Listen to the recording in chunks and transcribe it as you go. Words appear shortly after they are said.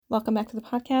Welcome back to the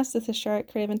podcast. This is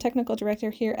Charlotte, Creative and Technical Director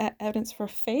here at Evidence for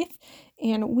Faith,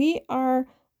 and we are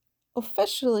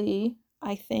officially,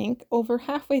 I think, over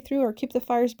halfway through our Keep the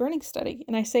Fires Burning study.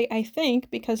 And I say I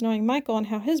think because knowing Michael and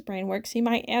how his brain works, he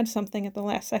might add something at the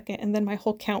last second, and then my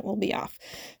whole count will be off.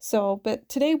 But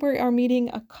today we are meeting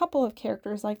a couple of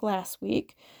characters like last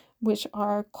week, which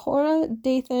are Korah,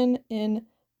 Dathan, and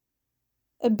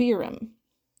Abiram,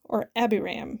 or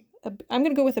Abiram. I'm going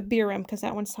to go with Abiram because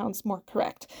that one sounds more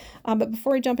correct. But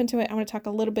before we jump into it, I want to talk a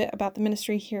little bit about the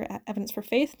ministry here at Evidence for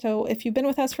Faith. So if you've been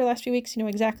with us for the last few weeks, you know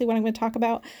exactly what I'm going to talk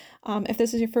about. If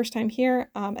this is your first time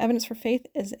here, Evidence for Faith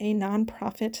is a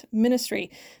nonprofit ministry.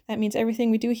 That means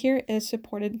everything we do here is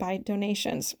supported by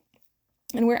donations.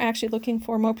 And we're actually looking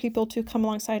for more people to come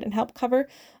alongside and help cover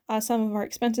some of our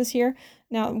expenses here.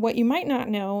 Now, what you might not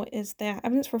know is that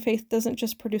Evidence for Faith doesn't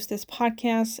just produce this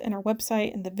podcast and our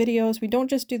website and the videos. We don't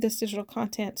just do this digital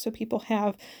content so people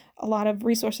have a lot of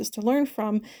resources to learn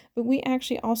from, but we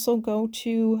actually also go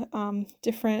to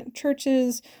different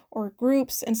churches or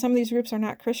groups, and some of these groups are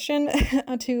not Christian,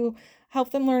 to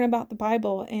help them learn about the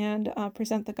Bible and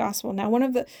present the gospel. Now, one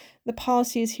of the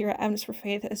policies here at Evidence for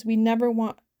Faith is we never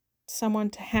want someone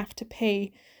to have to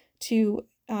pay to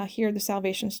hear the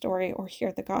salvation story or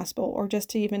hear the gospel or just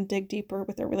to even dig deeper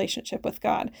with their relationship with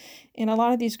God. And a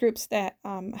lot of these groups that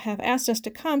have asked us to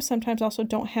come sometimes also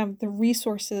don't have the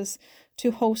resources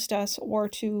to host us or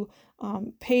to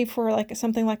pay for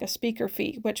something like a speaker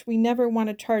fee, which we never want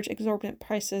to charge exorbitant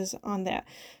prices on that.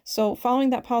 So following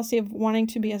that policy of wanting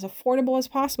to be as affordable as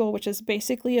possible, which is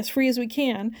basically as free as we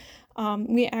can,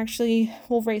 we actually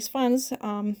will raise funds,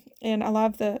 and all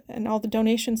the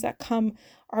donations that come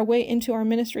our way into our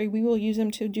ministry, we will use them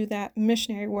to do that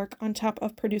missionary work on top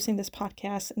of producing this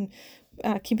podcast and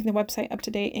keeping the website up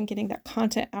to date and getting that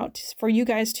content out for you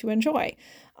guys to enjoy.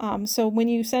 So when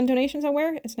you send donations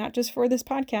somewhere, it's not just for this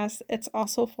podcast, it's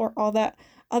also for all that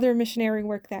other missionary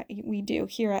work that we do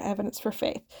here at Evidence for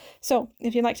Faith. So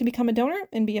if you'd like to become a donor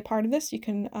and be a part of this, you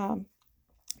can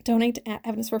donate at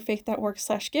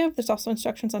evidenceforfaith.org/give. There's also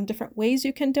instructions on different ways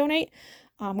you can donate.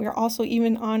 We are also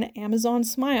even on Amazon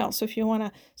Smile. So if you want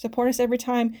to support us every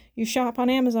time you shop on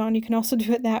Amazon, you can also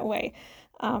do it that way.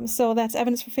 So that's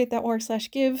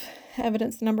evidenceforfaith.org/give,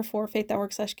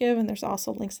 faith.org/give, and there's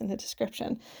also links in the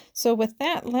description. So with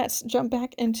that, let's jump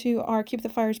back into our Keep the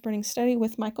Fires Burning study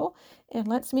with Michael, and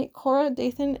let's meet Korah,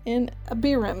 Dathan, and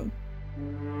Abiram.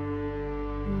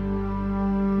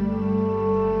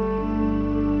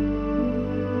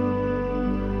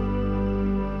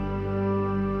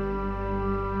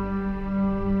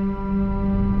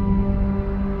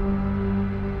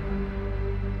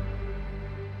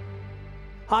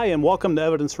 Hi, and welcome to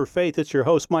Evidence for Faith. It's your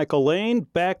host, Michael Lane,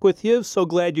 back with you. So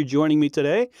glad you're joining me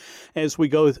today as we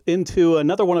go into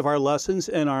another one of our lessons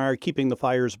in our Keeping the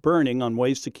Fires Burning on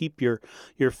ways to keep your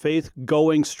faith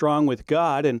going strong with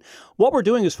God. And what we're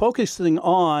doing is focusing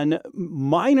on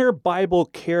minor Bible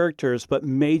characters, but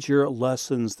major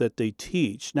lessons that they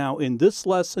teach. Now, in this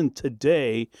lesson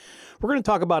today, we're going to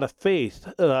talk about a faith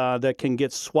that can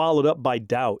get swallowed up by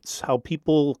doubts, how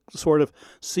people sort of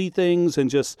see things and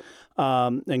just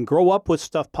and grow up with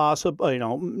stuff possibly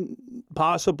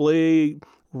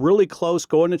really close,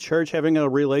 going to church, having a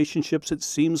relationships, it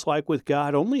seems like, with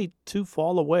God, only to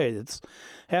fall away. It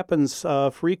happens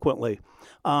frequently.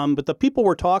 But the people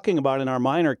we're talking about in our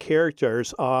minor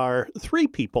characters are three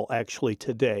people, actually,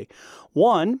 today.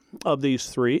 One of these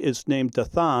three is named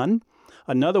Dathan,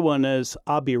 another one is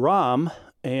Abiram,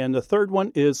 and the third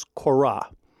one is Korah.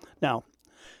 Now,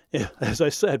 as I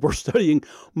said, we're studying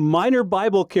minor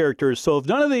Bible characters. So if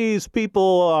none of these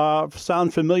people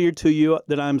sound familiar to you,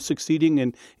 then I'm succeeding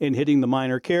in hitting the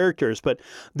minor characters. But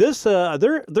this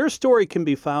their story can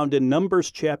be found in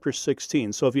Numbers chapter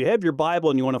 16. So if you have your Bible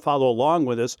and you want to follow along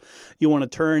with us, you want to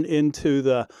turn into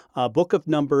the book of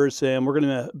Numbers, and we're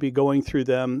going to be going through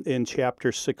them in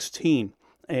chapter 16.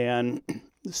 And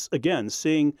again,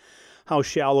 seeing how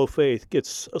shallow faith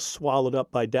gets swallowed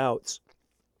up by doubts.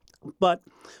 But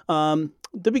to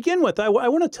begin with, I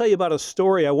want to tell you about a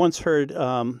story I once heard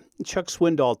Chuck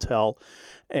Swindoll tell.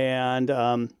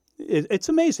 And it's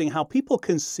amazing how people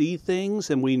can see things,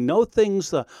 and we know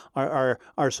things are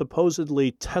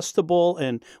supposedly testable,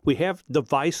 and we have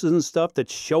devices and stuff that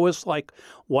show us like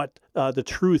what the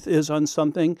truth is on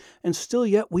something, and still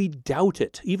yet we doubt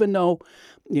it, even though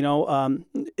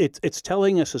it's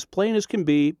telling us as plain as can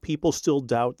be. People still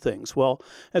doubt things. Well,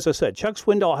 as I said, Chuck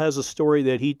Swindoll has a story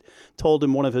that he told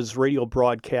in one of his radio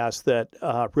broadcasts that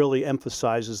really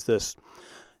emphasizes this.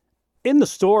 In the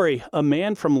story, a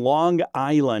man from Long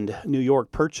Island, New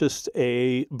York, purchased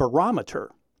a barometer.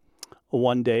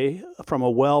 one day from a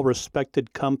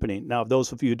well-respected company. Now,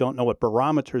 those of you who don't know what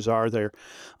barometers are, they're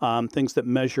things that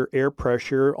measure air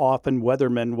pressure. Often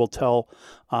weathermen will tell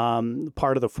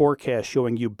part of the forecast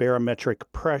showing you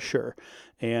barometric pressure.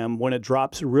 And when it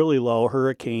drops really low,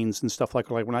 hurricanes and stuff like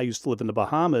when I used to live in the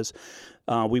Bahamas,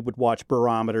 we would watch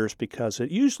barometers because it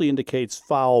usually indicates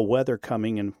foul weather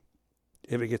coming. And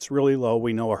if it gets really low,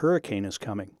 we know a hurricane is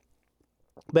coming.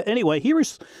 But anyway,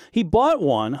 he bought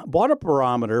a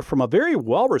barometer from a very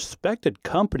well-respected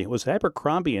company. It was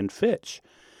Abercrombie and Fitch.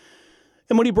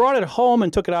 And when he brought it home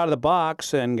and took it out of the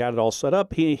box and got it all set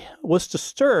up, he was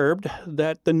disturbed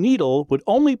that the needle would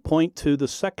only point to the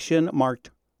section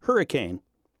marked hurricane.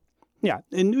 Yeah,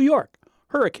 in New York,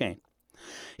 hurricane.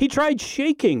 He tried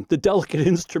shaking the delicate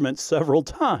instrument several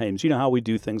times. You know how we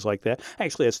do things like that.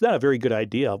 Actually, it's not a very good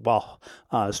idea,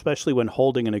 especially when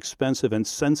holding an expensive and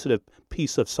sensitive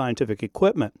piece of scientific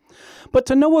equipment. But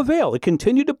to no avail, it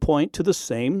continued to point to the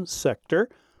same sector,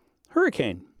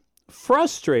 hurricane.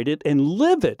 Frustrated and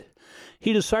livid,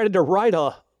 he decided to write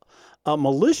a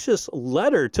malicious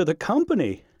letter to the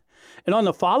company. And on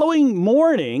the following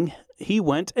morning, he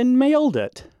went and mailed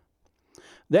it.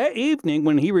 That evening,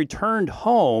 when he returned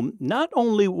home, not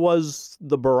only was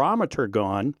the barometer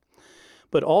gone,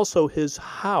 but also his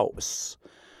house.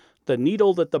 The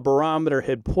needle that the barometer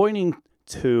had pointing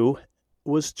to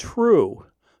was true.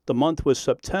 The month was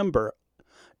September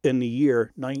in the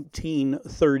year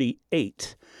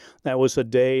 1938. That was a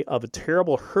day of a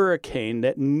terrible hurricane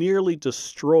that nearly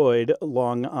destroyed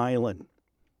Long Island.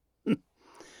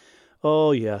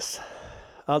 Oh, yes.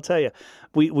 I'll tell you,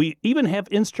 we even have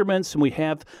instruments and we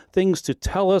have things to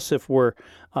tell us if we're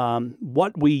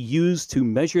what we use to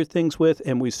measure things with,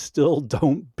 and we still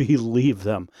don't believe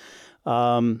them.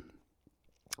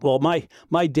 Well,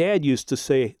 my dad used to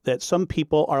say that some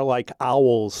people are like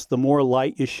owls. The more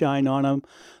light you shine on them,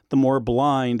 the more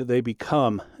blind they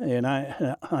become. And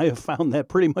I have found that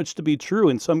pretty much to be true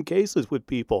in some cases with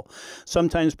people.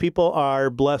 Sometimes people are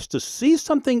blessed to see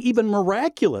something even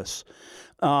miraculous,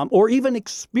 or even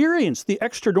experience the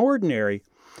extraordinary.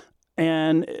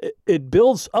 And it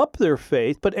builds up their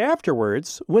faith. But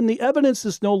afterwards, when the evidence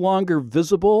is no longer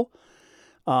visible,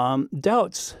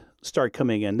 doubts start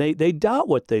coming in. They doubt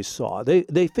what they saw.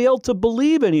 They fail to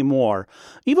believe anymore.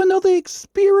 Even though they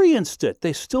experienced it,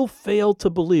 they still fail to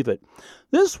believe it.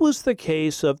 This was the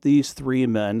case of these three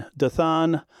men,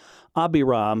 Dathan,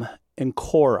 Abiram, and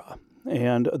Korah,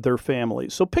 and their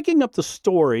families. So picking up the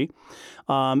story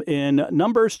in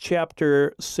Numbers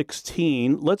chapter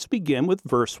 16, let's begin with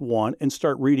verse 1 and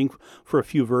start reading for a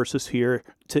few verses here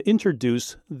to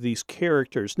introduce these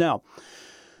characters. Now,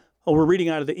 we're reading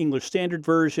out of the English Standard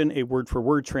Version, a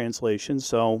word-for-word translation,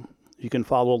 so you can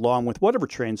follow along with whatever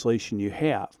translation you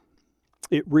have.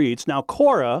 It reads, Now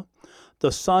Korah,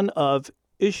 the son of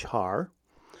Ishhar,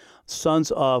 sons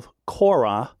of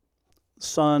Korah,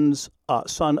 son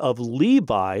of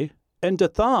Levi, and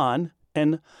Dathan,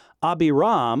 and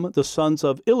Abiram, the sons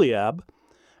of Eliab,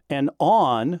 and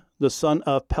On, the son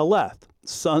of Peleth,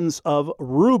 sons of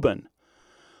Reuben,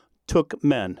 took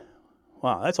men.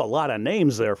 Wow, that's a lot of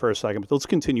names there for a second, but let's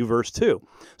continue verse 2.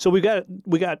 So we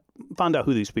found out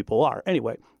who these people are.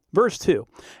 Anyway, verse 2.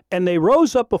 And they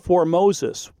rose up before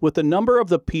Moses with the number of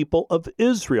the people of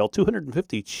Israel,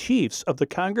 250 chiefs of the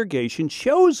congregation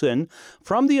chosen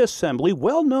from the assembly,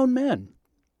 well-known men.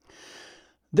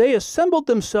 They assembled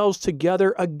themselves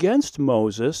together against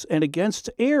Moses and against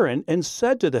Aaron and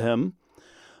said to them,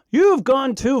 You've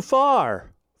gone too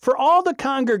far, for all the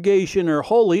congregation are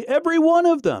holy, every one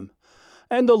of them,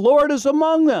 and the Lord is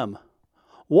among them.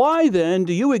 Why then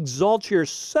do you exalt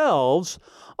yourselves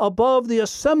above the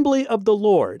assembly of the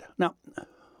Lord? Now,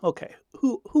 okay,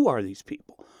 who are these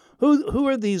people? Who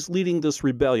are these leading this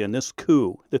rebellion, this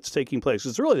coup that's taking place?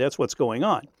 Because really that's what's going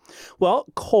on. Well,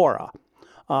 Korah.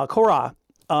 Korah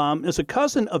is a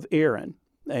cousin of Aaron,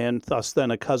 and thus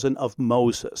then a cousin of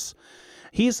Moses.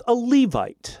 He's a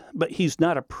Levite, but he's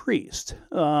not a priest.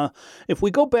 If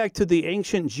we go back to the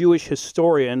ancient Jewish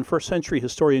historian, first century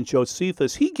historian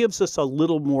Josephus, he gives us a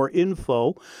little more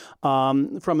info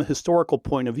from a historical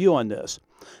point of view on this.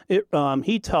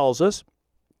 He tells us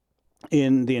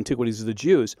in the Antiquities of the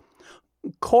Jews,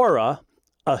 Korah,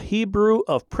 a Hebrew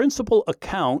of principal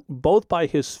account, both by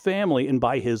his family and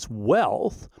by his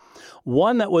wealth,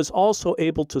 one that was also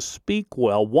able to speak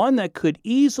well, one that could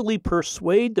easily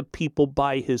persuade the people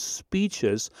by his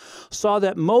speeches, saw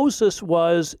that Moses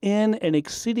was in an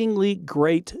exceedingly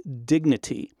great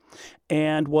dignity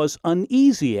and was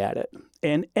uneasy at it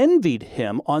and envied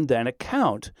him on that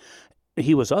account.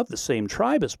 He was of the same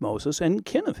tribe as Moses and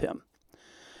kin of him.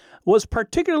 was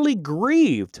particularly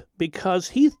grieved because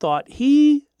he thought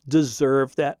he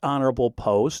deserved that honorable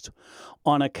post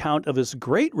on account of his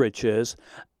great riches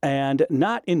and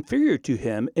not inferior to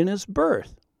him in his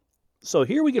birth. So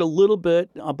here we get a little bit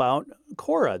about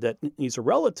Korah, that he's a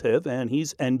relative and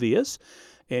he's envious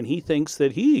and he thinks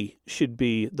that he should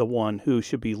be the one who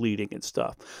should be leading and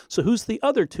stuff. So who's the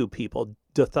other two people,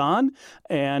 Dathan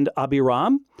and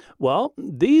Abiram? Well,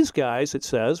 these guys, it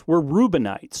says, were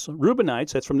Reubenites.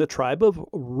 Reubenites, that's from the tribe of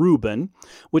Reuben,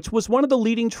 which was one of the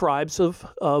leading tribes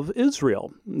of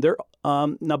Israel.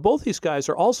 Now, both these guys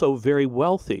are also very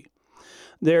wealthy.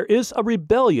 There is a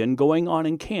rebellion going on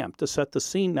in camp. To set the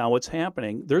scene now, what's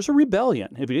happening, there's a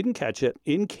rebellion, if you didn't catch it,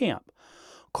 in camp.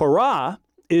 Korah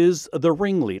is the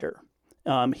ringleader.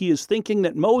 He is thinking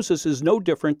that Moses is no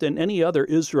different than any other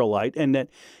Israelite and that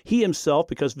he himself,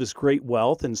 because of his great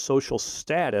wealth and social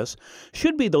status,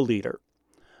 should be the leader.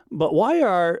 But why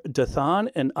are Dathan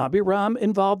and Abiram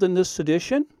involved in this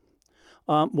sedition?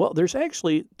 Well, there's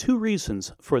actually two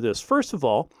reasons for this. First of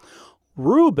all,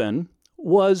 Reuben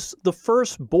was the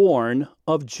firstborn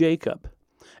of Jacob,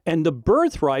 and the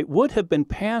birthright would have been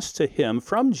passed to him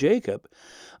from Jacob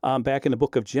back in the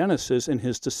book of Genesis and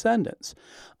his descendants.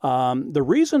 The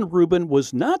reason Reuben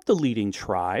was not the leading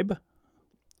tribe,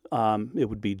 it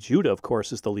would be Judah, of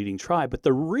course, is the leading tribe, but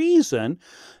the reason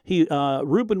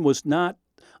Reuben was not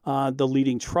the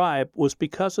leading tribe was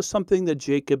because of something that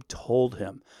Jacob told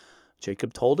him.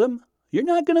 Jacob told him, "You're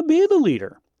not going to be the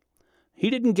leader." He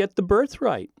didn't get the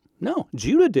birthright. No,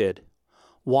 Judah did.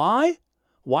 Why?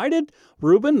 Why did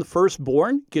Reuben, the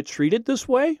firstborn, get treated this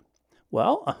way?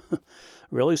 Well,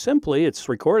 really simply, it's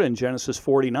recorded in Genesis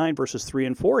 49, verses 3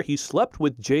 and 4. He slept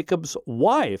with Jacob's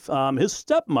wife, his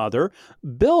stepmother,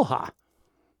 Bilhah.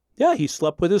 Yeah, he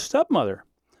slept with his stepmother.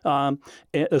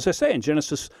 As I say, in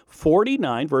Genesis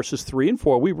 49, verses 3 and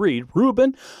 4, we read,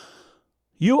 "Reuben,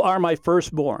 you are my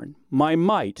firstborn, my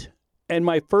might, and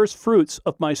my first fruits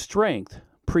of my strength,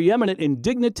 preeminent in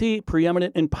dignity,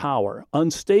 preeminent in power,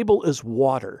 unstable as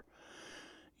water.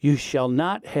 You shall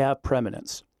not have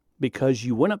preeminence, because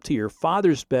you went up to your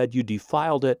father's bed, you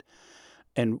defiled it,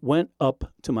 and went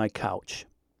up to my couch."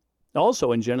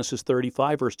 Also in Genesis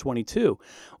 35, verse 22,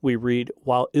 we read,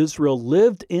 "While Israel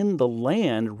lived in the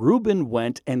land, Reuben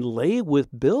went and lay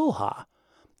with Bilhah,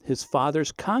 his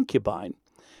father's concubine,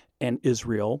 and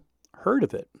Israel heard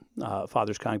of it."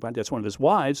 Father's concubine, that's one of his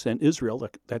wives, and Israel,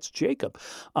 that's Jacob,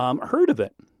 heard of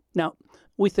it. Now,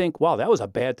 we think, wow, that was a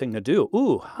bad thing to do.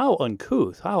 Ooh, how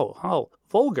uncouth, how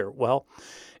vulgar. Well,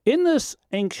 in this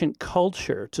ancient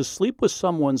culture, to sleep with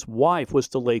someone's wife was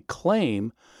to lay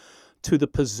claim to the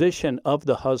position of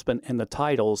the husband and the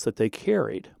titles that they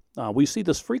carried. We see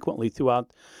this frequently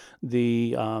throughout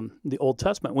the Old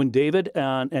Testament. When David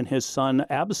and his son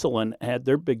Absalom had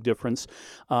their big difference,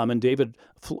 and David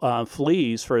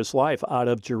flees for his life out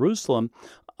of Jerusalem,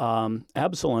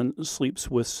 Absalom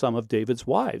sleeps with some of David's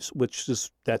wives,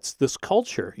 that's this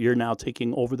culture. You're now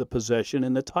taking over the possession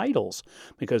and the titles,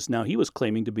 because now he was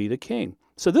claiming to be the king.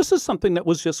 So this is something that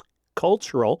was just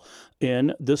cultural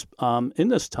in this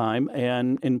time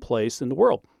and in place in the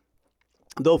world.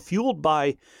 Though fueled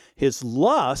by his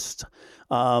lust,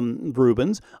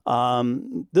 Reuben's,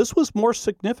 this was more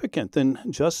significant than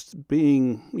just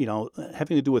being,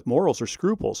 having to do with morals or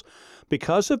scruples.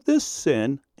 Because of this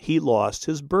sin, he lost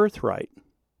his birthright.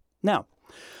 Now,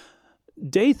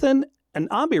 Dathan and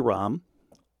Abiram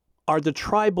are the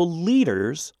tribal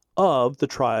leaders of the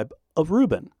tribe of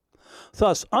Reuben.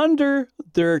 Thus, under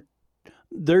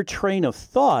their train of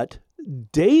thought,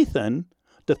 Dathan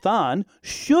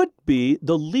should be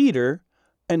the leader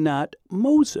and not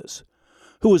Moses,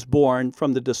 who was born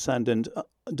from the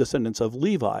descendants of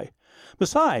Levi.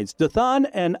 Besides, Dathan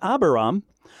and Abiram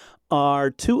are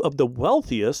two of the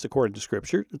wealthiest, according to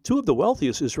Scripture, two of the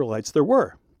wealthiest Israelites there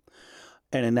were.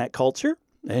 And in that culture,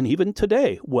 and even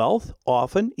today, wealth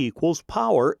often equals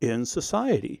power in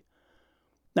society.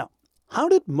 Now, how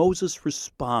did Moses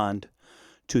respond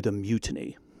to the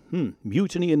mutiny?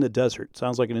 Mutiny in the Desert.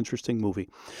 Sounds like an interesting movie.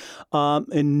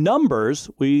 In Numbers,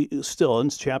 in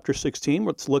chapter 16,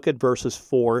 let's look at verses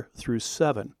 4 through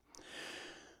 7.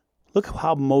 Look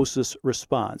how Moses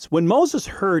responds. When Moses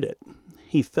heard it,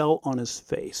 he fell on his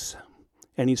face,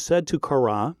 and he said to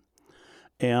Korah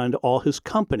and all his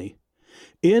company,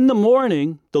 "In the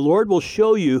morning the Lord will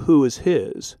show you who is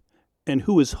his and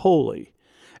who is holy,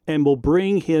 and will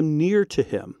bring him near to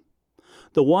him.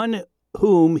 The one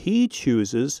whom he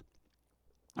chooses,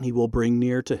 he will bring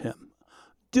near to him.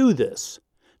 Do this.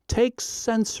 Take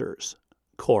censers,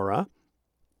 Korah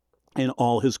and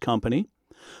all his company,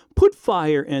 Put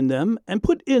fire in them and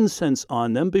put incense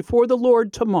on them before the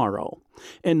Lord tomorrow.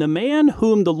 And the man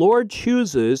whom the Lord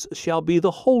chooses shall be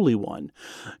the Holy One.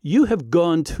 You have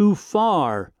gone too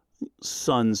far,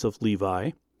 sons of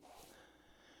Levi.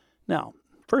 Now,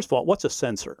 first of all, what's a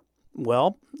censer?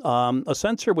 Well, a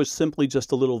censer was simply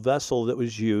just a little vessel that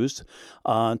was used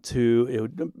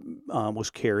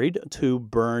was carried to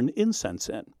burn incense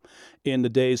in. In the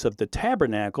days of the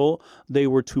tabernacle, they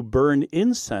were to burn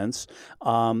incense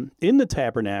in the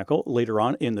tabernacle, later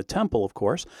on in the temple, of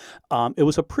course. It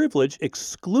was a privilege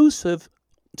exclusive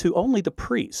to only the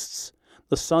priests,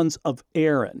 the sons of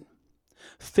Aaron.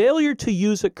 Failure to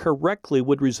use it correctly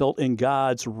would result in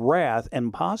God's wrath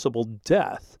and possible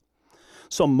death.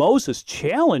 So Moses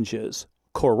challenges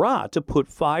Korah to put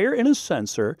fire in a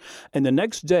censer and the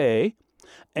next day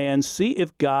and see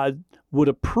if God would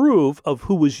approve of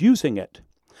who was using it.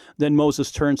 Then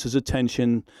Moses turns his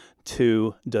attention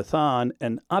to Dathan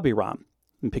and Abiram.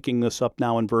 I'm picking this up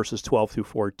now in verses 12 through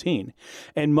 14.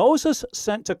 And Moses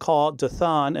sent to call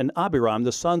Dathan and Abiram,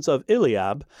 the sons of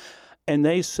Eliab, and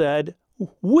they said,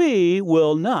 "We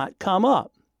will not come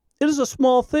up. It is a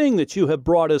small thing that you have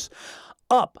brought us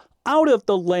up out of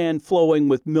the land flowing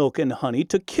with milk and honey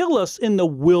to kill us in the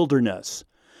wilderness,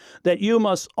 that you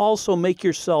must also make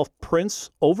yourself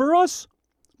prince over us?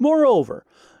 Moreover,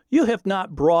 you have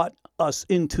not brought us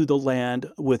into the land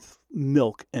with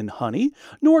milk and honey,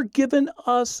 nor given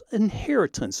us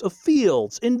inheritance of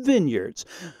fields and vineyards.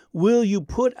 Will you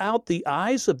put out the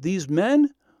eyes of these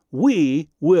men? We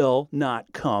will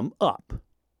not come up."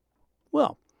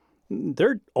 Well,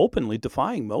 they're openly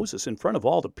defying Moses in front of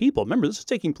all the people. Remember, this is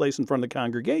taking place in front of the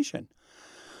congregation.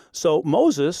 So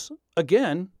Moses,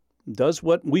 again, does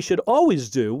what we should always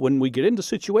do when we get into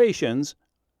situations.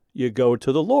 You go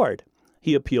to the Lord.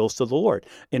 He appeals to the Lord.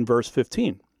 In verse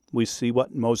 15, we see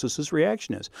what Moses'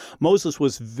 reaction is. Moses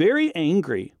was very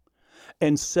angry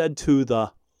and said to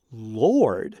the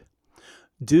Lord,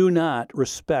 "Do not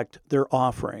respect their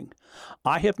offering.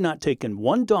 I have not taken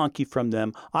one donkey from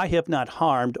them. I have not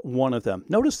harmed one of them."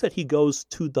 Notice that he goes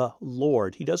to the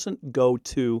Lord. He doesn't go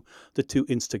to the two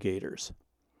instigators.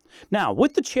 Now,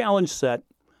 with the challenge set,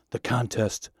 the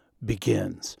contest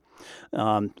begins.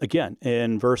 Again,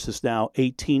 in verses now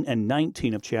 18 and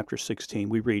 19 of chapter 16,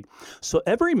 we read, "So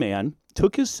every man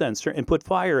took his censer and put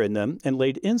fire in them and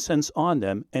laid incense on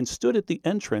them and stood at the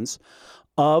entrance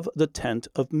of the tent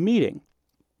of meeting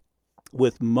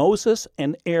with Moses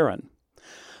and Aaron.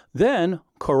 Then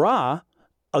Korah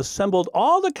assembled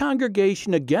all the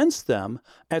congregation against them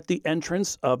at the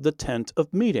entrance of the tent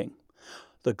of meeting.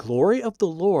 The glory of the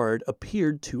Lord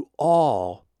appeared to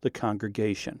all the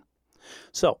congregation."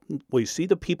 So we see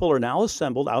the people are now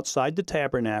assembled outside the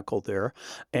tabernacle there,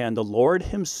 and the Lord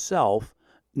himself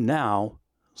now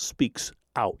speaks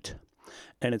out.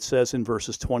 And it says in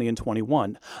verses 20 and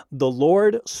 21, "The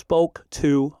Lord spoke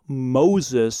to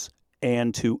Moses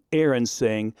and to Aaron,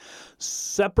 saying,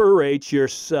 'Separate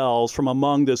yourselves from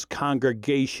among this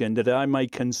congregation, that I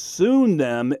might consume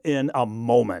them in a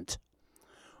moment.'"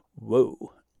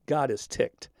 Whoa, God is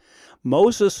ticked.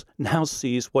 Moses now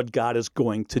sees what God is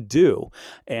going to do.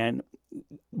 And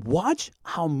watch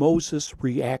how Moses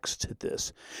reacts to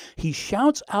this. He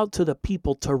shouts out to the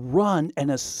people to run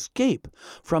and escape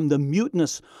from the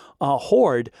mutinous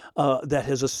horde that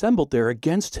has assembled there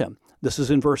against him. This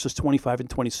is in verses 25 and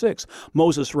 26.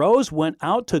 "Moses rose, went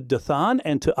out to Dathan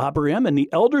and to Abiram, and the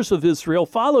elders of Israel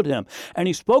followed him. And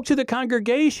he spoke to the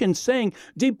congregation, saying,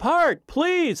 'Depart,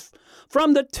 please,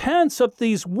 from the tents of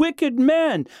these wicked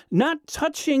men, not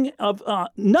touching of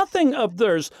nothing of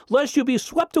theirs, lest you be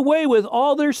swept away with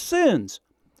all their sins.'"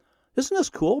 Isn't this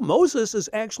cool? Moses is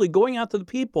actually going out to the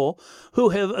people who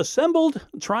have assembled,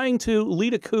 trying to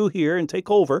lead a coup here and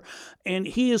take over, and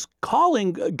he is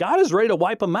calling. God is ready to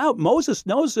wipe them out. Moses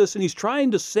knows this, and he's trying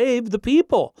to save the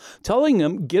people, telling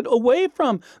them, get away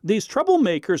from these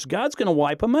troublemakers. God's going to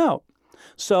wipe them out.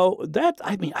 So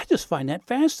I just find that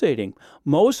fascinating.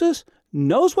 Moses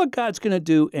knows what God's going to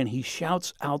do, and he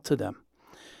shouts out to them.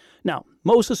 Now,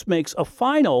 Moses makes a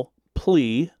final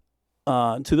plea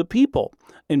to the people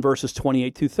in verses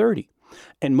 28 through 30.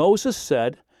 "And Moses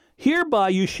said, 'Hereby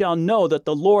you shall know that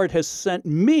the Lord has sent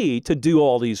me to do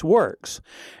all these works,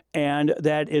 and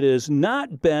that it has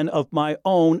not been of my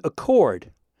own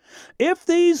accord. If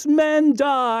these men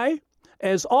die,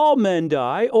 as all men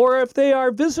die, or if they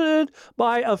are visited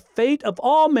by a fate of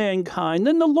all mankind,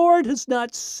 then the Lord has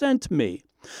not sent me.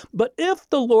 But if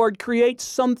the Lord creates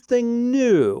something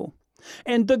new,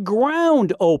 and the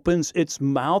ground opens its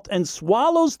mouth and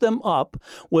swallows them up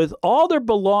with all their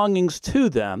belongings to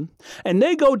them, and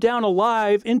they go down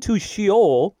alive into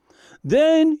Sheol,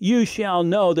 Then you shall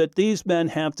know that these men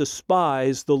have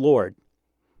despised the Lord.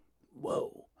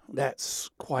 Whoa, that's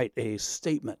quite a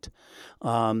statement.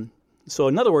 So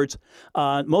in other words,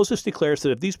 Moses declares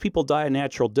that if these people die a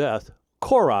natural death,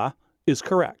 Korah is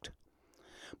correct.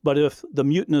 But if the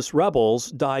mutinous rebels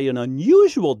die an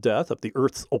unusual death of the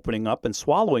earth opening up and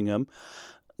swallowing them,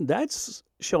 that's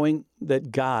showing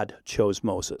that God chose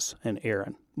Moses and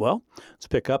Aaron. Well, let's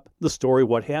pick up the story,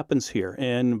 what happens here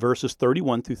in verses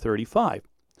 31 through 35.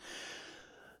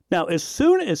 Now, as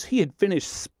soon as he had finished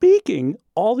speaking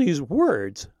all these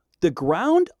words, the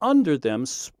ground under them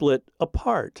split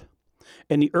apart,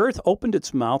 and the earth opened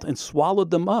its mouth and swallowed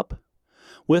them up,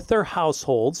 with their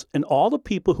households and all the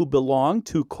people who belonged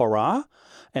to Korah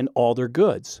and all their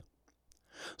goods.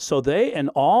 So they and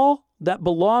all that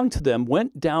belonged to them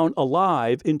went down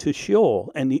alive into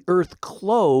Sheol, and the earth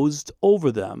closed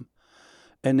over them,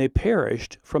 and they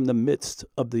perished from the midst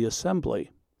of the assembly.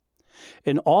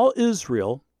 And all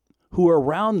Israel who were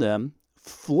around them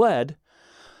fled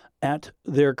at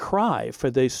their cry,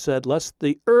 for they said, lest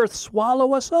the earth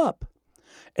swallow us up.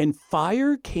 And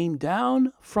fire came out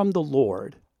from the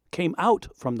Lord,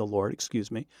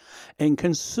 and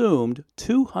consumed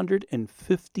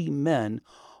 250 men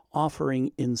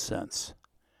offering incense.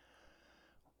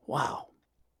 Wow.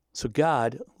 So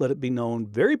God let it be known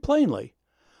very plainly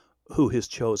who his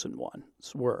chosen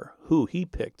ones were, who he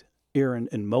picked, Aaron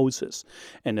and Moses,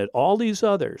 and that all these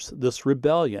others, this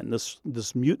rebellion,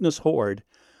 this mutinous horde,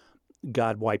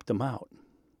 God wiped them out.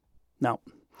 Now,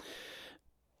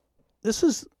 this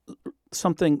is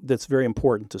something that's very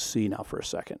important to see now for a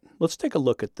second. Let's take a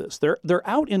look at this. They're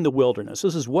out in the wilderness.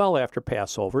 This is well after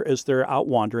Passover, as they're out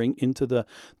wandering into the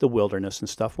wilderness and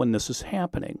stuff when this is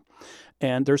happening.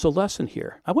 And there's a lesson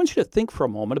here. I want you to think for a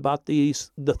moment about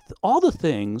all the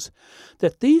things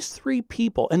that these three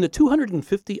people and the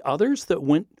 250 others that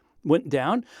went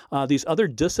down, these other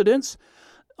dissidents,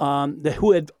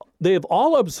 they have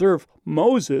all observed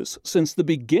Moses since the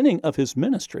beginning of his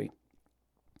ministry.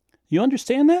 You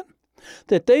understand that?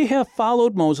 That they have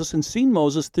followed Moses and seen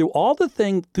Moses through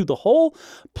through the whole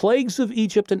plagues of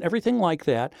Egypt and everything like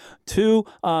that, through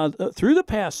the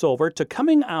Passover, to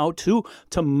coming out to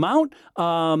Mount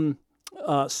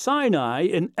Sinai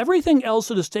and everything else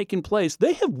that has taken place.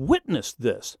 They have witnessed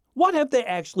this. What have they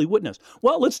actually witnessed?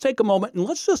 Well, let's take a moment and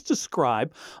let's just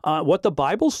describe what the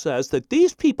Bible says that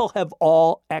these people have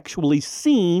all actually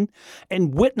seen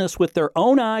and witnessed with their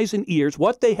own eyes and ears,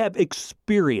 what they have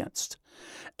experienced.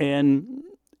 And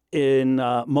in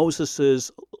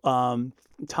Moses'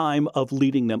 time of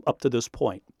leading them up to this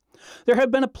point. There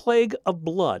had been a plague of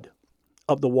blood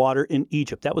of the water in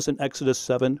Egypt. That was in Exodus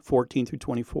 7:14 through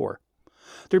 24.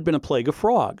 There had been a plague of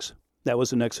frogs. That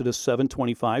was in Exodus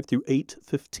 7:25 through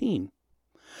 8:15.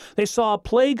 They saw a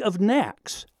plague of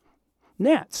gnats,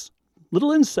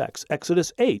 little insects,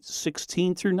 Exodus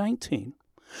 8:16 through 19.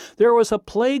 There was a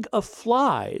plague of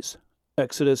flies,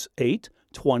 Exodus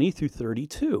 8:20 through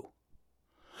 32.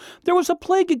 There was a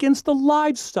plague against the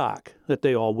livestock that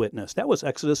they all witnessed. That was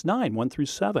Exodus 9:1 through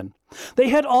 7. They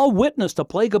had all witnessed a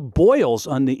plague of boils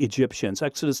on the Egyptians,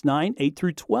 Exodus 9:8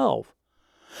 through 12.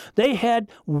 They had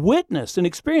witnessed and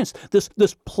experienced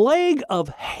this plague of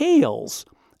hails,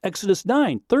 Exodus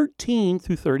 9:13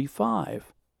 through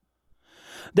 35.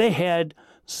 They had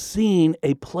seen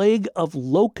a plague of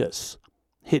locusts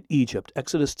hit Egypt,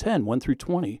 Exodus 10:1 through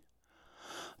 20.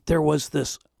 There was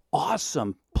this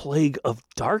awesome plague of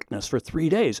darkness for 3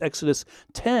 days, Exodus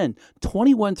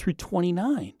 10:21 through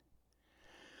 29.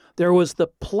 There was the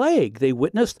plague they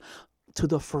witnessed to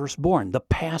the firstborn, the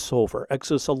Passover,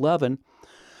 Exodus 11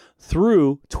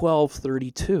 through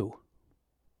 12:32.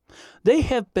 They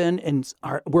have been and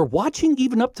we're watching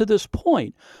even up to this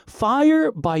point,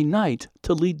 fire by night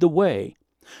to lead the way,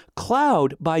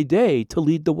 cloud by day to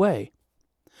lead the way.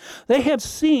 They have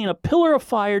seen a pillar of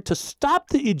fire to stop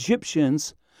the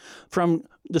Egyptians from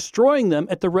destroying them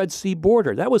at the Red Sea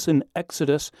border. That was in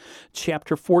Exodus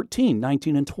chapter 14,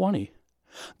 19 and 20.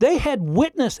 They had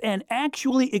witnessed and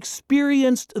actually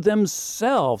experienced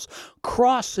themselves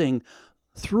crossing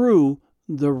through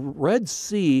the Red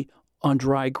Sea on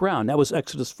dry ground. That was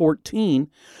Exodus 14,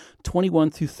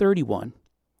 21 through 31.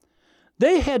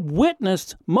 They had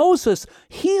witnessed Moses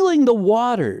healing the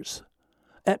waters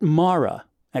at Marah.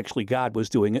 Actually, God was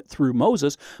doing it through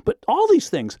Moses, but all these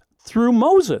things through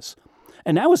Moses.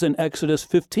 And that was in Exodus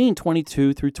 15,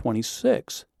 22 through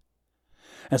 26.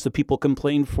 As the people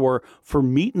complained for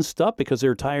meat and stuff because they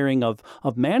were tiring of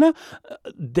manna,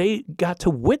 they got to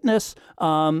witness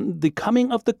the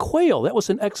coming of the quail. That was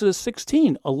in Exodus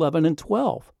 16, 11 and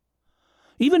 12.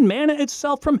 Even manna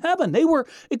itself from heaven. They were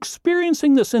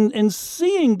experiencing this and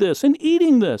seeing this and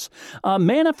eating this.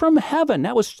 Manna from heaven.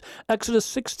 That was Exodus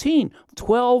 16,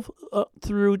 12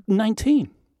 through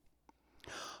 19.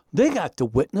 They got to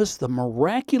witness the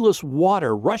miraculous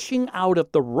water rushing out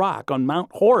of the rock on Mount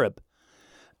Horeb.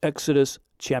 Exodus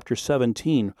chapter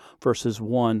 17, verses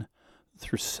 1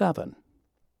 through 7.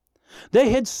 They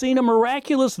had seen a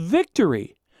miraculous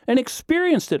victory and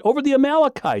experienced it over the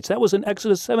Amalekites. That was in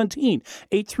Exodus 17,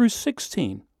 8 through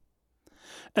 16.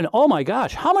 And oh my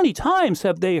gosh, how many times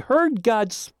have they heard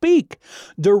God speak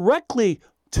directly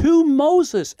to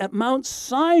Moses at Mount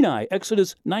Sinai,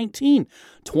 Exodus 19,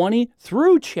 20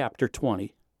 through chapter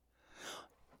 20.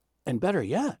 And better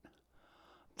yet,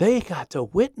 they got to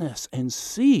witness and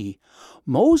see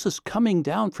Moses coming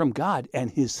down from God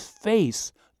and his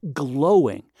face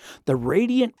glowing, the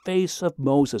radiant face of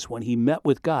Moses when he met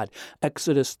with God,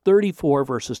 Exodus 34,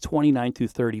 verses 29 through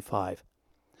 35.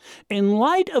 In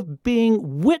light of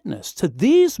being witness to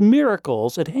these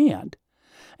miracles at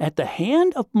the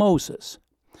hand of Moses,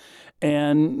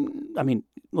 and, I mean,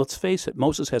 let's face it,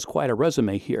 Moses has quite a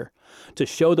resume here. To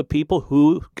show the people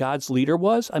who God's leader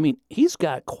was, I mean, he's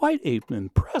got quite an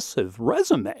impressive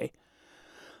resume.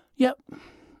 Yet,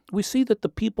 we see that the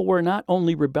people were not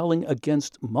only rebelling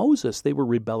against Moses, they were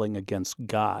rebelling against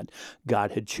God.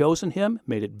 God had chosen him,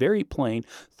 made it very plain,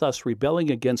 thus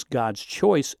rebelling against God's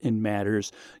choice in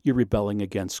matters, you're rebelling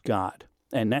against God.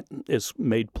 And that is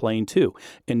made plain too.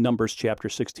 In Numbers chapter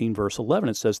 16, verse 11,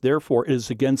 it says, "Therefore it is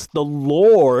against the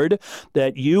Lord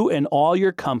that you and all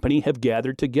your company have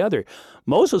gathered together."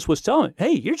 Moses was telling them,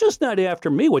 hey, you're just not after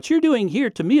me. What you're doing here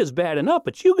to me is bad enough,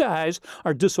 but you guys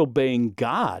are disobeying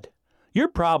God. Your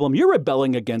problem, you're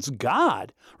rebelling against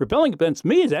God. Rebelling against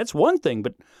me, that's one thing,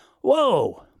 but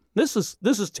whoa, this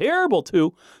is terrible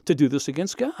to do this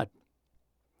against God.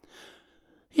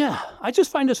 Yeah, I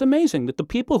just find this amazing that the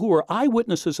people who were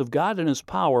eyewitnesses of God and his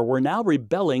power were now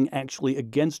rebelling actually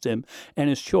against him and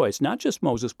his choice. Not just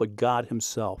Moses, but God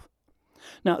himself.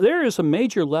 Now, there is a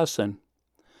major lesson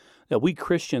that we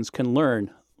Christians can learn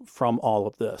from all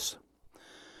of this.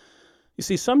 You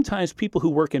see, sometimes people who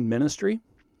work in ministry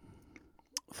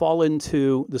fall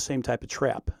into the same type of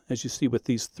trap as you see with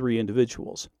these three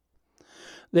individuals.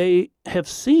 They have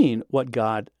seen what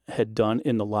God had done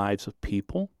in the lives of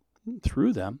people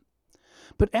through them.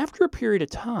 But after a period of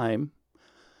time,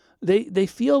 they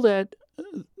feel that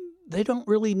they don't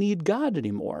really need God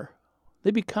anymore. They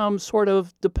become sort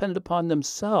of dependent upon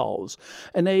themselves.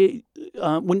 And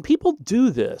when people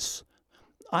do this,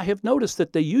 I have noticed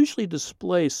that they usually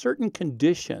display certain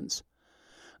conditions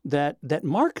that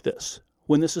mark this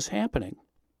when this is happening.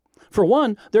 For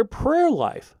one, their prayer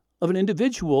life of an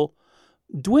individual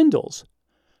dwindles.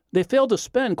 They fail to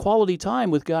spend quality time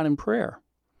with God in prayer.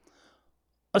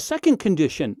 A second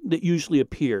condition that usually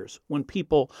appears when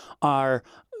people are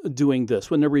doing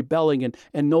this, when they're rebelling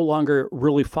and no longer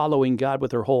really following God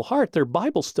with their whole heart, their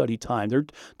Bible study time, their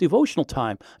devotional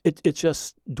time, it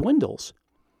just dwindles.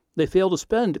 They fail to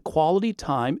spend quality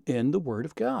time in the Word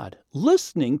of God,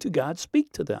 listening to God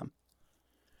speak to them.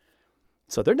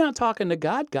 So they're not talking to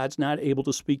God. God's not able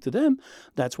to speak to them.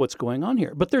 That's what's going on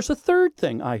here. But there's a third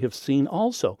thing I have seen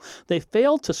also. They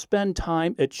fail to spend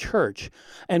time at church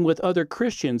and with other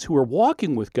Christians who are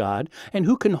walking with God and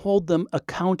who can hold them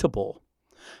accountable.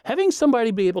 Having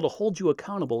somebody be able to hold you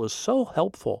accountable is so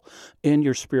helpful in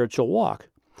your spiritual walk.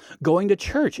 Going to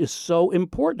church is so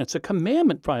important. It's a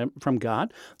commandment from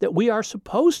God that we are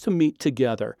supposed to meet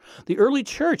together. The early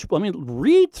church,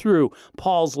 read through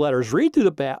Paul's letters, read through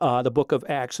the book of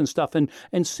Acts and stuff, and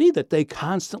see that they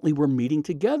constantly were meeting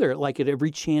together, like at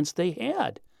every chance they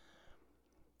had.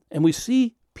 And we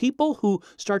see people who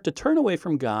start to turn away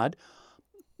from God,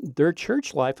 their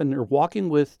church life, and they're walking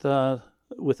with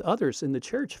others in the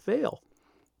church fail.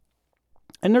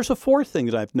 And there's a fourth thing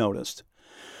that I've noticed.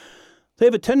 They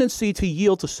have a tendency to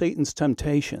yield to Satan's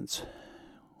temptations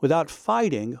without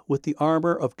fighting with the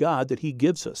armor of God that he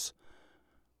gives us.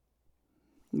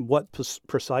 What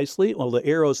precisely? Well, the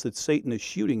arrows that Satan is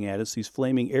shooting at us, these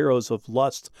flaming arrows of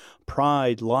lust,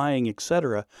 pride, lying,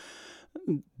 etc.,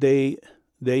 they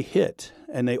hit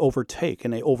and they overtake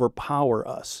and they overpower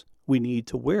us. We need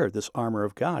to wear this armor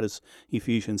of God, as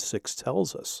Ephesians 6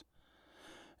 tells us.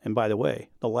 And by the way,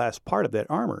 the last part of that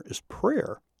armor is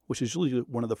prayer, which is usually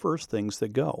one of the first things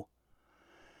that go.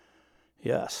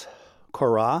 Yes,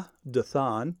 Korah,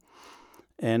 Dathan,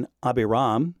 and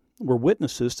Abiram were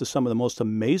witnesses to some of the most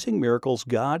amazing miracles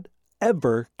God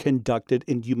ever conducted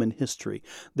in human history.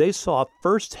 They saw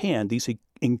firsthand these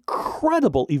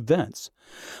incredible events.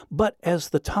 But as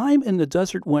the time in the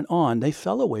desert went on, they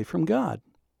fell away from God.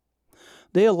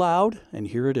 They allowed, and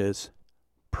here it is,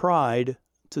 pride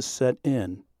to set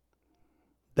in.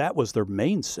 That was their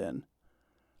main sin,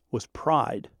 was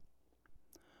pride.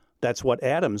 That's what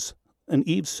Adam's and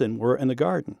Eve's sin were in the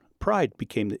garden. Pride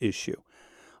became the issue.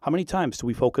 How many times do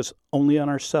we focus only on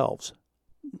ourselves?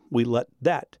 We let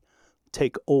that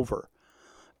take over.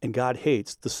 And God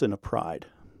hates the sin of pride.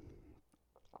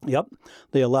 Yep,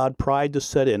 they allowed pride to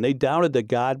set in. They doubted that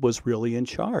God was really in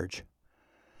charge.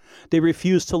 They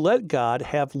refused to let God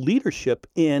have leadership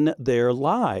in their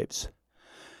lives.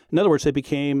 In other words, they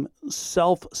became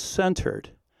self-centered.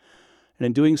 And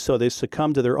in doing so, they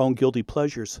succumbed to their own guilty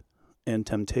pleasures and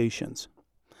temptations.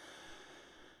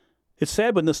 It's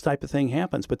sad when this type of thing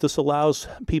happens, but this allows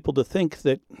people to think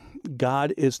that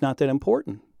God is not that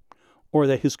important or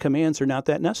that his commands are not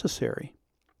that necessary.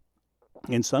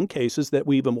 In some cases, that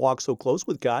we even walk so close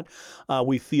with God,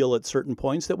 we feel at certain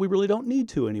points that we really don't need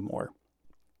to anymore.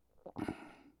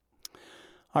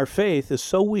 Our faith is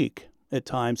so weak at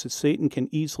times that Satan can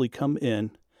easily come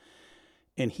in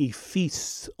and he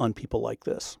feasts on people like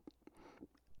this,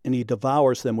 and he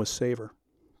devours them with savor.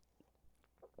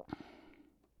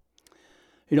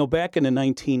 You know, back in the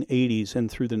 1980s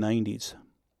and through the 90s,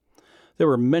 there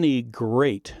were many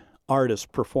great artists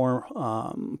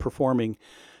performing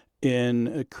in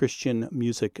a Christian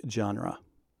music genre.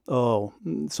 Oh,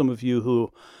 some of you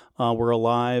who were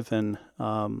alive and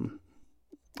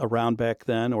around back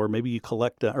then, or maybe you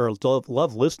collect or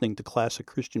love listening to classic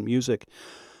Christian music,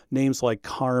 names like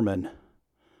Carmen,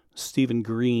 Stephen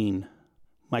Green,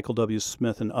 Michael W.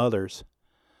 Smith, and others.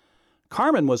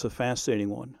 Carmen was a fascinating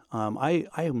one. I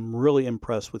am really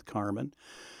impressed with Carmen.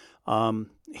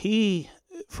 He,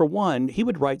 for one, he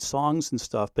would write songs and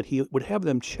stuff, but he would have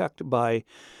them checked by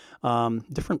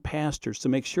different pastors to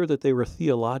make sure that they were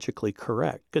theologically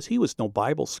correct, because he was no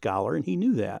Bible scholar and he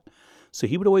knew that. So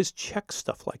he would always check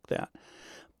stuff like that.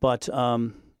 But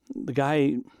the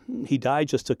guy, he died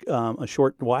just a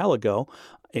short while ago,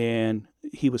 and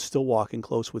he was still walking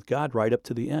close with God right up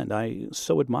to the end. I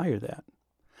so admire that.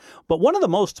 But one of the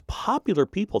most popular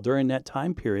people during that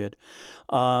time period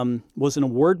was an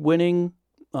award-winning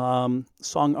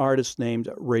song artist named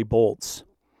Ray Boltz.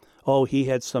 Oh, he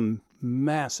had some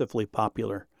massively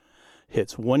popular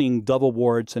hits, winning Dove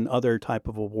Awards and other type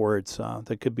of awards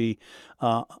that could be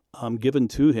given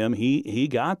to him. He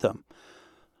got them.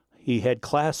 He had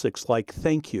classics like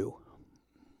Thank You,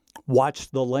 Watch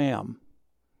the Lamb,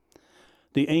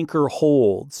 The Anchor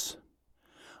Holds,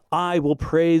 I Will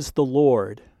Praise the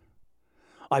Lord,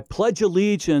 I Pledge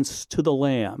Allegiance to the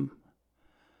Lamb,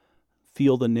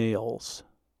 Feel the Nails,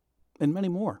 and many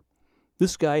more.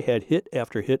 This guy had hit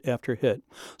after hit after hit.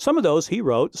 Some of those he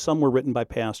wrote, some were written by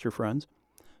pastor friends,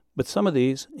 but some of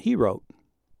these he wrote.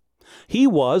 He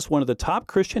was one of the top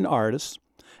Christian artists,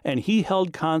 and he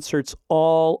held concerts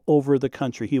all over the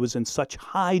country. He was in such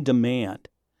high demand.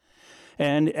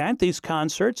 And at these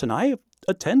concerts, and I have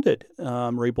attended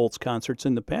Ray Boltz concerts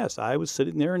in the past. I was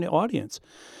sitting there in the audience.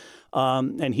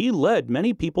 And he led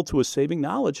many people to a saving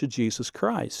knowledge of Jesus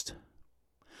Christ.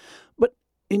 But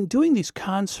in doing these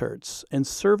concerts and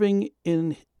serving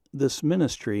in this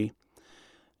ministry,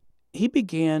 he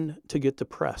began to get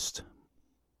depressed.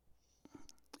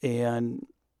 And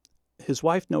his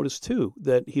wife noticed, too,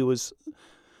 that he was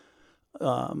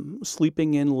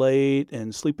sleeping in late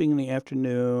and sleeping in the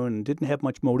afternoon and didn't have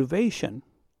much motivation.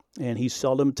 And he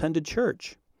seldom attended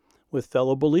church with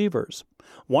fellow believers.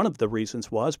 One of the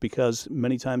reasons was because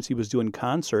many times he was doing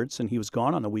concerts and he was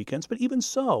gone on the weekends, but even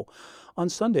so, on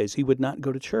Sundays he would not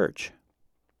go to church.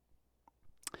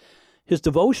 His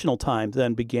devotional time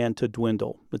then began to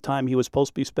dwindle. The time he was supposed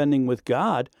to be spending with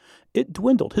God, it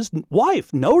dwindled. His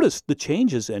wife noticed the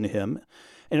changes in him,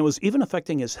 and it was even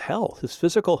affecting his health. His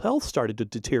physical health started to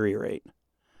deteriorate.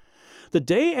 The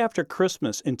day after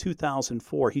Christmas in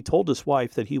 2004, he told his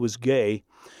wife that he was gay,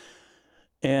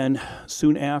 and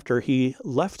soon after, he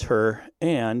left her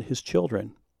and his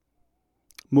children,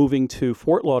 moving to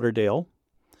Fort Lauderdale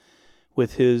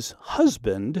with his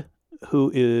husband,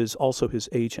 who is also his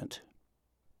agent.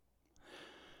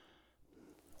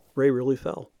 Ray really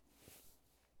fell.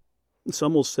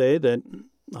 Some will say that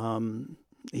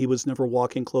he was never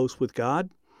walking close with God.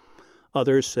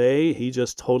 Others say he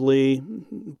just totally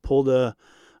pulled a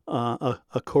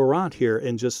Courant here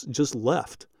and just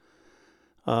left.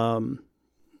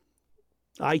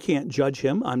 I can't judge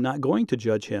him. I'm not going to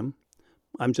judge him.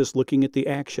 I'm just looking at the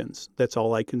actions. That's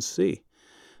all I can see,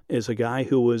 is a guy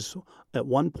who was at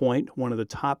one point one of the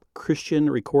top Christian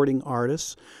recording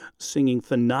artists, singing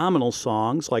phenomenal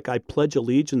songs like I Pledge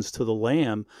Allegiance to the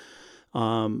Lamb,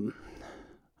 and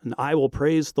I Will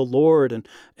Praise the Lord,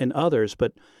 and others.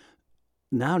 But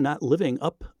now not living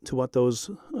up to what those,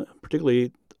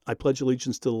 particularly I Pledge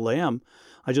Allegiance to the Lamb.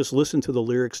 I just listened to the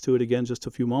lyrics to it again just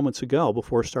a few moments ago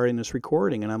before starting this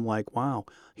recording, and I'm like, wow,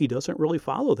 he doesn't really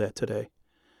follow that today.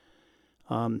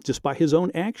 Just by his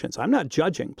own actions. I'm not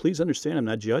judging. Please understand, I'm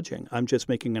not judging. I'm just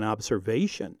making an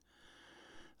observation.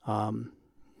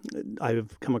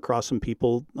 I've come across some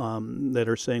people that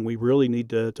are saying we really need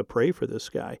to pray for this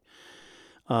guy.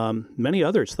 Many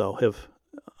others, though, have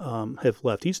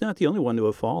left. He's not the only one to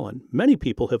have fallen. Many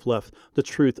people have left the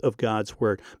truth of God's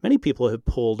word. Many people have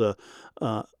pulled a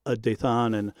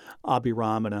Dathan and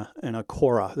Abiram and a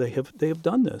Korah. They have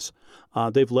done this.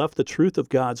 They've left the truth of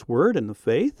God's word and the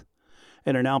faith,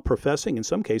 and are now professing, in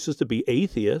some cases, to be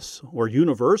atheists or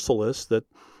universalists, that,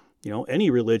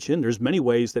 any religion, there's many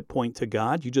ways that point to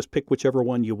God. You just pick whichever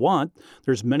one you want.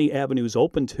 There's many avenues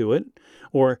open to it.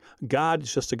 Or God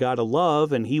is just a God of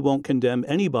love, and he won't condemn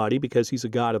anybody because he's a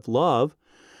God of love.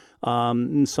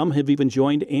 And some have even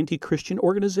joined anti-Christian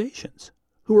organizations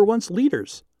who were once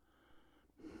leaders.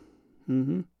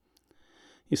 You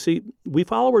see, we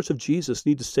followers of Jesus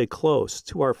need to stay close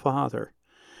to our Father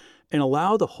and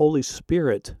allow the Holy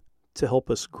Spirit to help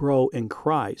us grow in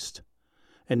Christ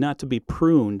and not to be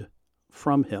pruned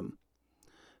from him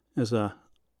as a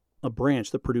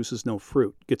branch that produces no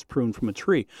fruit gets pruned from a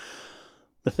tree.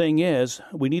 The thing is,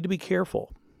 we need to be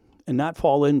careful and not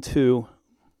fall into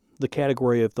the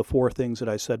category of the four things that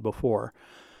I said before.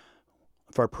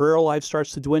 If our prayer life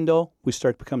starts to dwindle, we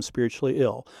start to become spiritually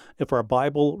ill. If our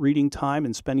Bible reading time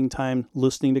and spending time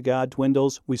listening to God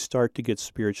dwindles, we start to get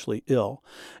spiritually ill.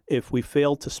 If we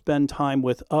fail to spend time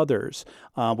with others,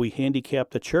 we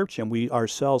handicap the church, and we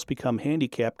ourselves become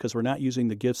handicapped because we're not using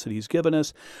the gifts that he's given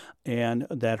us, and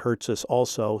that hurts us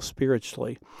also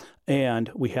spiritually. And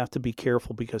we have to be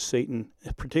careful because Satan,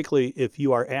 particularly if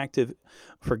you are active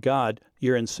for God,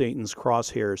 you're in Satan's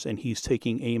crosshairs and he's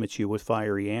taking aim at you with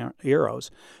fiery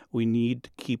arrows. We need to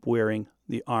keep wearing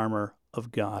the armor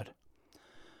of God.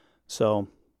 So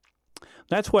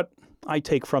that's what I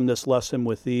take from this lesson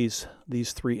with these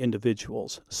three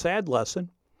individuals. Sad lesson,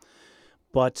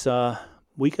 but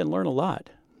we can learn a lot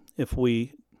if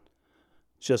we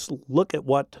just look at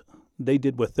what they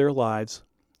did with their lives,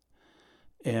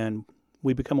 and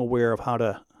we become aware of how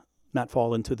to not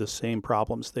fall into the same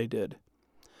problems they did.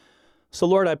 So,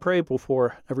 Lord, I pray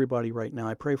before everybody right now.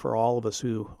 I pray for all of us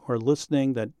who are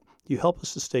listening that you help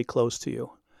us to stay close to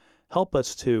you. Help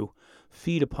us to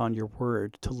feed upon your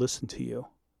word, to listen to you,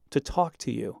 to talk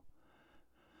to you,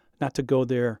 not to go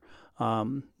there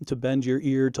to bend your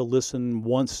ear to listen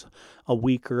once a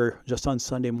week or just on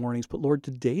Sunday mornings, but Lord, to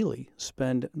daily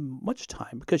spend much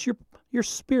time, because your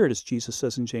spirit, as Jesus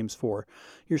says in James 4,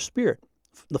 your spirit,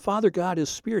 the Father God is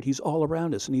spirit. He's all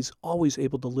around us, and he's always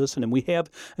able to listen. And we have,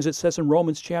 as it says in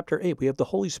Romans chapter 8, we have the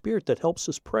Holy Spirit that helps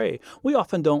us pray. We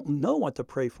often don't know what to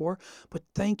pray for, but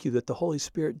thank you that the Holy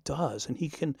Spirit does, and he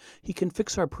can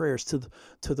fix our prayers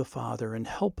to the Father and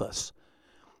help us.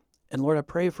 And Lord, I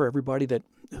pray for everybody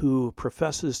who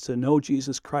professes to know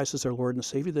Jesus Christ as their Lord and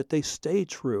Savior, that they stay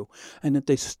true and that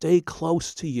they stay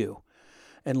close to you,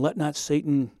 and let not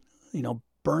Satan,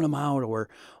 burn them out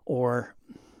or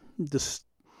just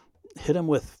hit them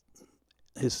with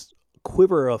his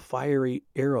quiver of fiery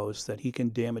arrows that he can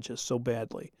damage us so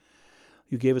badly.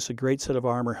 You gave us a great set of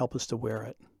armor. Help us to wear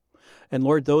it. And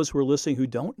Lord, those who are listening who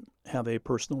don't have a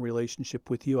personal relationship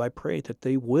with you, I pray that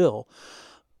they will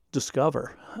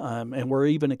discover and we're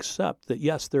even accept that,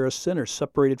 yes, they're a sinner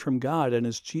separated from God. And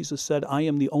as Jesus said, I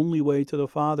am the only way to the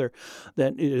Father,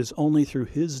 that it is only through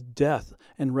his death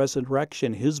and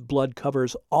resurrection, his blood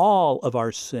covers all of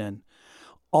our sin,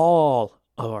 all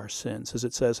of our sins, as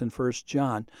it says in 1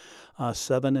 John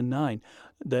 7 and 9,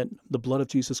 that the blood of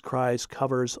Jesus Christ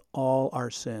covers all our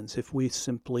sins if we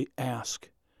simply ask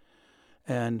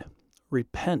and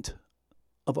repent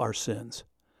of our sins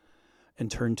and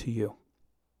turn to you,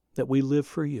 that we live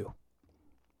for you.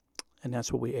 And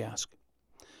that's what we ask.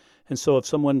 And so if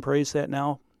someone prays that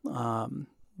now,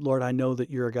 Lord, I know that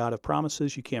you're a God of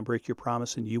promises. You can't break your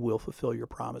promise, and you will fulfill your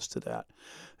promise to that.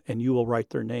 And you will write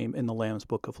their name in the Lamb's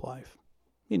Book of Life.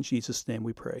 In Jesus' name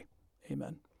we pray.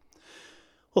 Amen.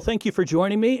 Well, thank you for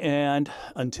joining me. And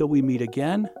until we meet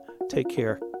again, take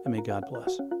care, and may God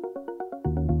bless.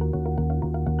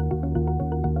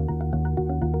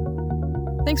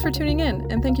 Thanks for tuning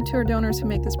in, and thank you to our donors who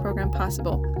make this program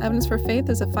possible. Evidence for Faith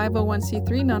is a 501c3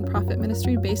 nonprofit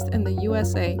ministry based in the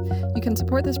USA. You can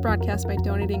support this broadcast by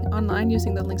donating online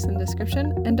using the links in the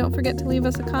description, and don't forget to leave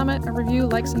us a comment, a review,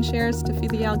 likes, and shares to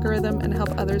feed the algorithm and help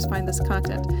others find this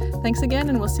content. Thanks again,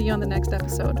 and we'll see you on the next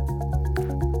episode.